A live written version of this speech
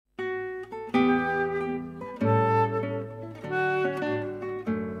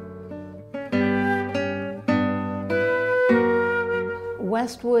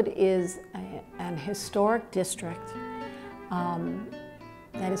Westwood is an historic district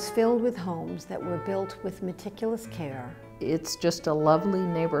that is filled with homes that were built with meticulous care. It's just a lovely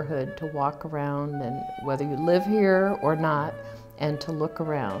neighborhood to walk around, and whether you live here or not, and to look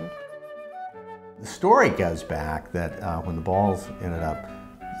around. The story goes back that when the Balls ended up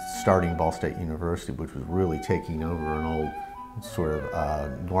starting Ball State University, which was really taking over an old sort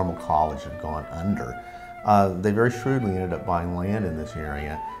of normal college had gone under, they very shrewdly ended up buying land in this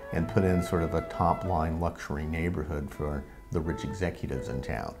area and put in sort of a top-line luxury neighborhood for the rich executives in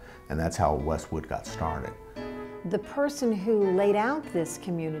town. And that's how Westwood got started. The person who laid out this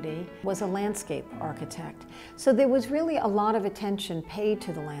community was a landscape architect. So there was really a lot of attention paid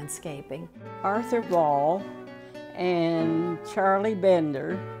to the landscaping. Arthur Ball and Charlie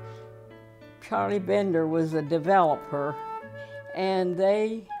Bender. Charlie Bender was a developer, and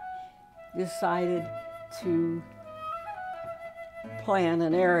they decided to plan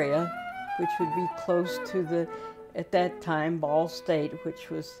an area which would be close to the, at that time, Ball State, which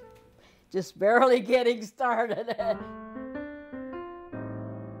was just barely getting started.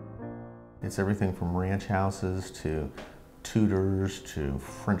 It's everything from ranch houses to Tudors to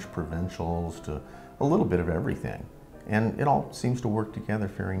French provincials to a little bit of everything. And it all seems to work together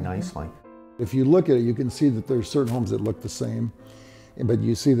very nicely. If you look at it, you can see that there's certain homes that look the same, but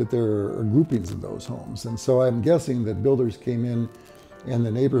you see that there are groupings of those homes. And so I'm guessing that builders came in and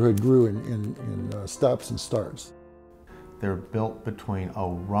the neighborhood grew in stops and starts. They're built between,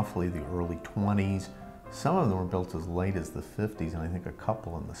 roughly the early 20s. Some of them were built as late as the 50s, and I think a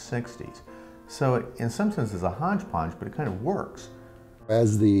couple in the 60s. So it, in some sense, is a hodgepodge, but it kind of works.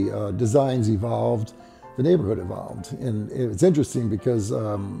 As the designs evolved, the neighborhood evolved. And it's interesting because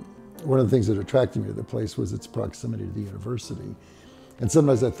one of the things that attracted me to the place was its proximity to the university. And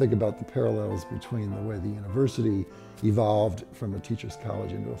sometimes I think about the parallels between the way the university evolved from a teacher's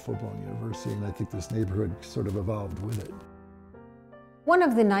college into a full-blown university, and I think this neighborhood sort of evolved with it. One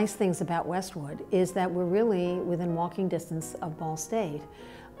of the nice things about Westwood is that we're really within walking distance of Ball State.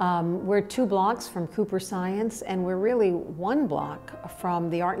 We're 2 blocks from Cooper Science, and we're really 1 block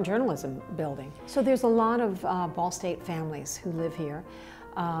from the Art and Journalism building. So there's a lot of Ball State families who live here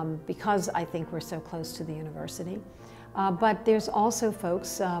because I think we're so close to the university. But there's also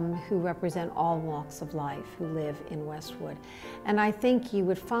folks who represent all walks of life who live in Westwood. And I think you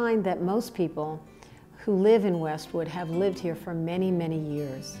would find that most people who live in Westwood have lived here for many, many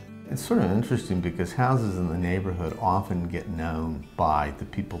years. It's sort of interesting because houses in the neighborhood often get known by the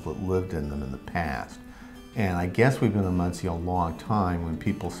people that lived in them in the past. And I guess we've been in Muncie a long time when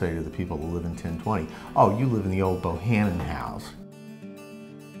people say to the people that live in 1020, oh, you live in the old Bohannon house.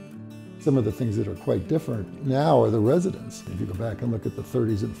 Some of the things that are quite different now are the residents. If you go back and look at the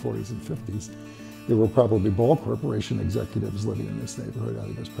 30s and 40s and 50s, there were probably Ball Corporation executives living in this neighborhood. I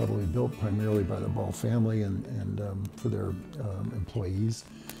think it was probably built primarily by the Ball family and for their employees,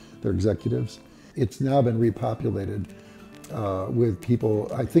 their executives. It's now been repopulated with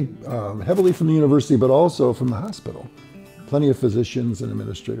people, I think, heavily from the university, but also from the hospital. Plenty of physicians and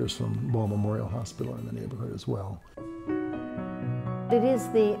administrators from Ball Memorial Hospital in the neighborhood as well. It is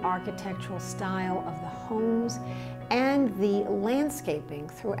the architectural style of the homes and the landscaping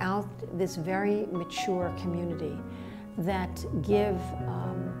throughout this very mature community that give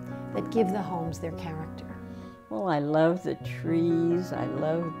the homes their character. Well, I love the trees, I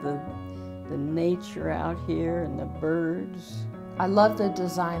love the nature out here and the birds. I love the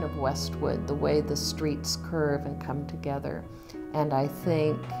design of Westwood, the way the streets curve and come together. And I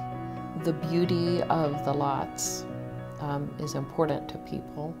think the beauty of the lots is important to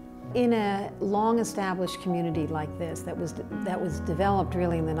people. In a long-established community like this that was developed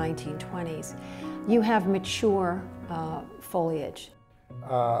really in the 1920s, you have mature foliage.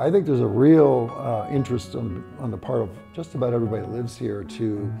 I think there's a real interest on the part of just about everybody that lives here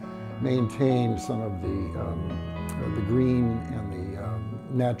to maintain some of the green and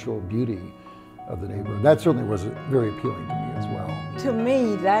the natural beauty of the neighborhood. That certainly was very appealing to me as well. To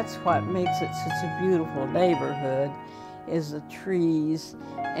me, that's what makes it such a beautiful neighborhood, is the trees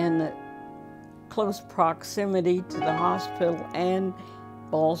and the close proximity to the hospital and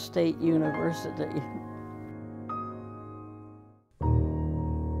Ball State University.